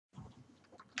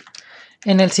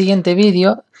En el siguiente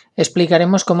vídeo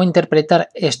explicaremos cómo interpretar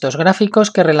estos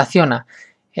gráficos que relaciona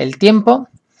el tiempo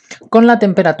con la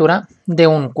temperatura de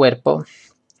un cuerpo.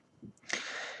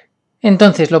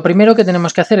 Entonces, lo primero que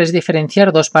tenemos que hacer es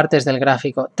diferenciar dos partes del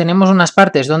gráfico. Tenemos unas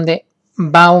partes donde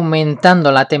va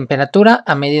aumentando la temperatura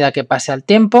a medida que pasa el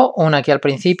tiempo, una aquí al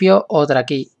principio, otra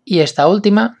aquí y esta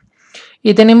última.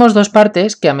 Y tenemos dos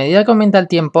partes que a medida que aumenta el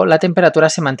tiempo, la temperatura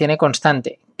se mantiene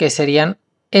constante, que serían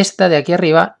esta de aquí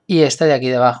arriba y esta de aquí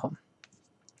debajo.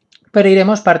 Pero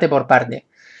iremos parte por parte.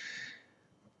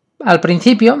 Al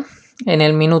principio, en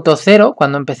el minuto 0,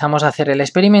 cuando empezamos a hacer el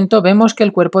experimento, vemos que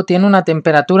el cuerpo tiene una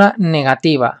temperatura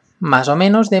negativa, más o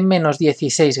menos de menos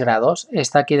 16 grados,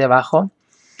 está aquí debajo,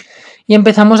 y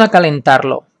empezamos a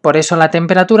calentarlo. Por eso la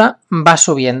temperatura va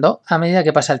subiendo a medida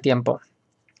que pasa el tiempo.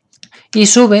 Y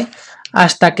sube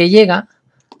hasta que llega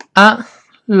a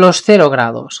los 0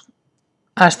 grados,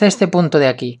 hasta este punto de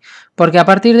aquí. Porque a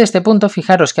partir de este punto,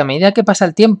 fijaros que a medida que pasa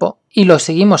el tiempo y lo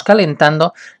seguimos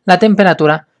calentando, la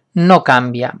temperatura no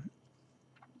cambia.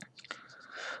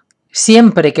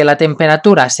 Siempre que la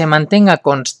temperatura se mantenga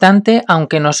constante,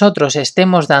 aunque nosotros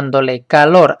estemos dándole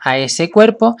calor a ese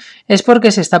cuerpo, es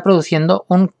porque se está produciendo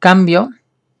un cambio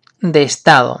de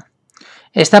estado.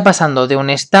 Está pasando de un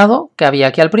estado que había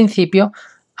aquí al principio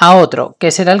a otro,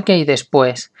 que será el que hay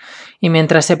después. Y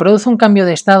mientras se produce un cambio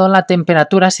de estado, la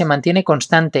temperatura se mantiene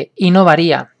constante y no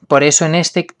varía. Por eso en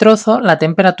este trozo la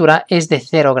temperatura es de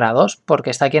 0 grados,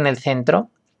 porque está aquí en el centro.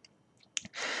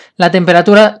 La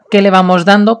temperatura que le vamos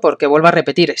dando, porque vuelvo a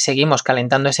repetir, seguimos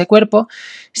calentando ese cuerpo,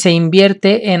 se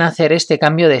invierte en hacer este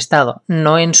cambio de estado,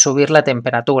 no en subir la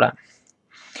temperatura.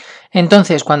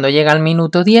 Entonces, cuando llega al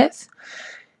minuto 10,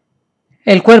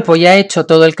 el cuerpo ya ha hecho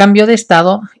todo el cambio de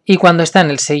estado y cuando está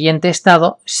en el siguiente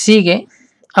estado sigue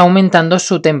aumentando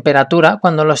su temperatura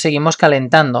cuando lo seguimos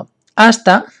calentando,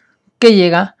 hasta que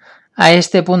llega a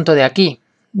este punto de aquí,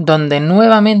 donde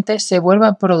nuevamente se vuelve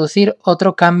a producir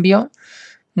otro cambio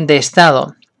de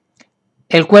estado.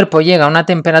 El cuerpo llega a una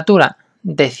temperatura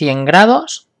de 100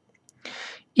 grados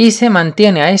y se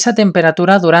mantiene a esa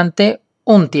temperatura durante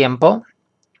un tiempo,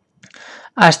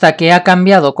 hasta que ha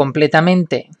cambiado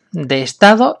completamente de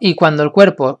estado y cuando el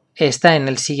cuerpo está en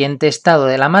el siguiente estado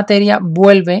de la materia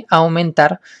vuelve a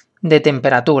aumentar de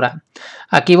temperatura.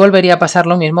 Aquí volvería a pasar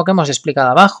lo mismo que hemos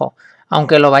explicado abajo.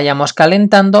 Aunque lo vayamos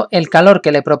calentando, el calor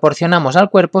que le proporcionamos al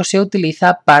cuerpo se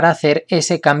utiliza para hacer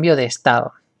ese cambio de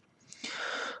estado.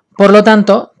 Por lo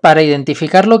tanto, para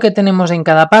identificar lo que tenemos en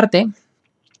cada parte,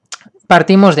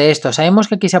 partimos de esto. Sabemos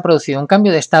que aquí se ha producido un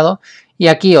cambio de estado y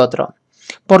aquí otro.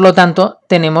 Por lo tanto,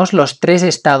 tenemos los tres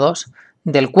estados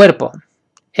del cuerpo.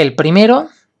 El primero,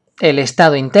 el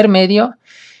estado intermedio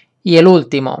y el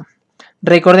último.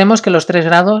 Recordemos que los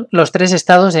tres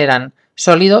estados eran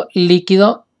sólido,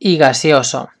 líquido y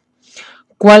gaseoso.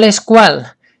 ¿Cuál es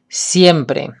cuál?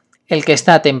 Siempre el que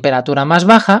está a temperatura más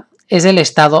baja es el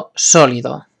estado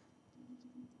sólido.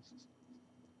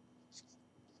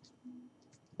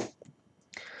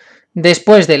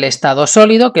 Después del estado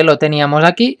sólido, que lo teníamos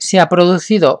aquí, se ha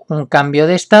producido un cambio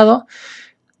de estado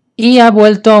y ha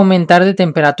vuelto a aumentar de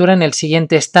temperatura en el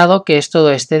siguiente estado, que es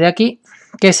todo este de aquí,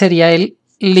 que sería el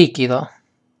líquido.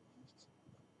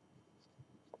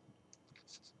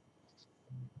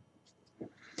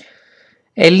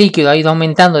 El líquido ha ido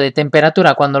aumentando de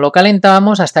temperatura cuando lo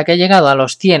calentábamos hasta que ha llegado a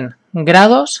los 100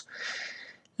 grados.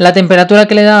 La temperatura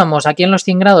que le dábamos aquí en los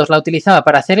 100 grados la utilizaba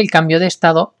para hacer el cambio de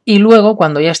estado y luego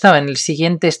cuando ya estaba en el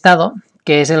siguiente estado,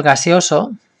 que es el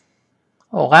gaseoso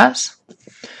o gas,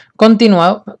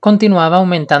 continuaba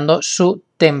aumentando su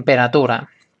temperatura.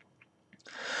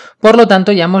 Por lo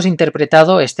tanto, ya hemos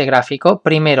interpretado este gráfico.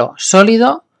 Primero,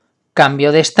 sólido,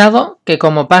 cambio de estado, que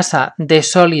como pasa de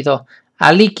sólido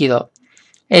a líquido,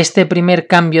 este primer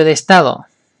cambio de estado,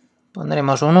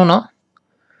 pondremos un 1,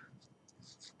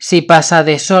 si pasa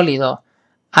de sólido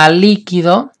a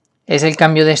líquido, es el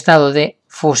cambio de estado de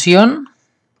fusión.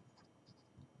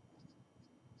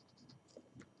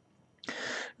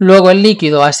 Luego el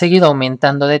líquido ha seguido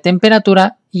aumentando de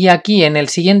temperatura y aquí en el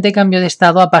siguiente cambio de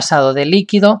estado ha pasado de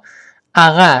líquido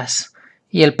a gas.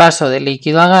 Y el paso de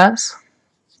líquido a gas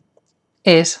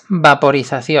es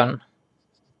vaporización.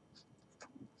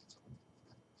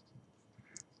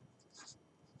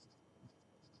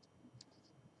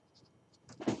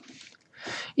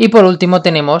 Y por último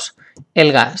tenemos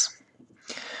el gas.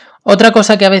 Otra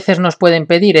cosa que a veces nos pueden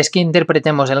pedir es que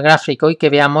interpretemos el gráfico y que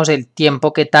veamos el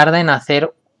tiempo que tarda en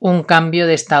hacer un cambio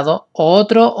de estado o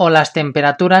otro o las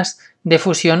temperaturas de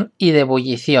fusión y de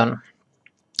ebullición.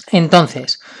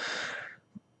 Entonces,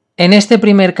 en este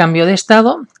primer cambio de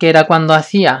estado, que era cuando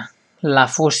hacía la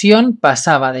fusión,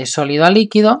 pasaba de sólido a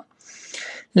líquido,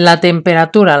 La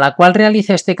temperatura a la cual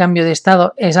realiza este cambio de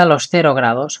estado es a los 0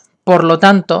 grados. Por lo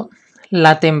tanto,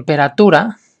 la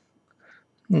temperatura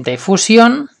de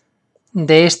fusión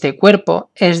de este cuerpo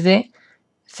es de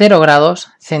 0 grados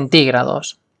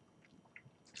centígrados.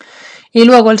 Y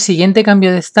luego el siguiente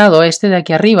cambio de estado, este de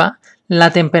aquí arriba,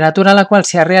 la temperatura a la cual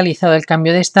se ha realizado el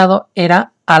cambio de estado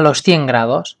era a los 100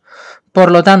 grados.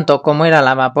 Por lo tanto, como era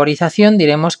la vaporización,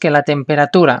 diremos que la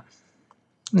temperatura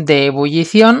de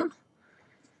ebullición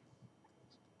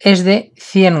es de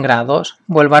 100 grados.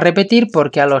 Vuelvo a repetir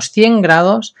porque a los 100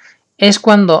 grados es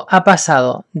cuando ha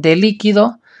pasado de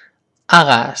líquido a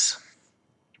gas.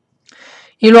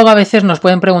 Y luego a veces nos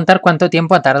pueden preguntar cuánto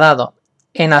tiempo ha tardado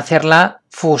en hacer la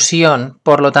fusión.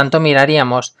 Por lo tanto,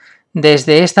 miraríamos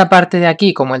desde esta parte de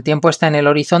aquí, como el tiempo está en el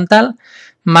horizontal,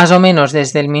 más o menos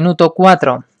desde el minuto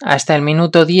 4 hasta el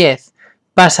minuto 10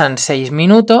 pasan 6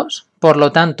 minutos, por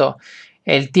lo tanto,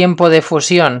 el tiempo de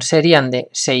fusión serían de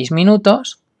 6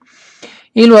 minutos.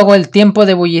 Y luego el tiempo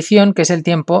de ebullición, que es el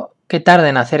tiempo que tarda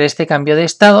en hacer este cambio de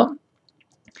estado,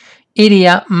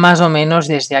 iría más o menos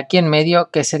desde aquí en medio,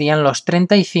 que serían los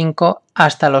 35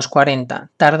 hasta los 40.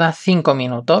 Tarda 5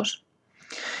 minutos.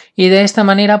 Y de esta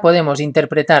manera podemos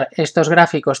interpretar estos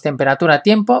gráficos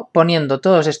temperatura-tiempo poniendo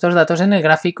todos estos datos en el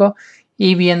gráfico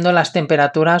y viendo las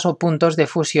temperaturas o puntos de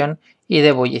fusión y de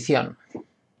ebullición.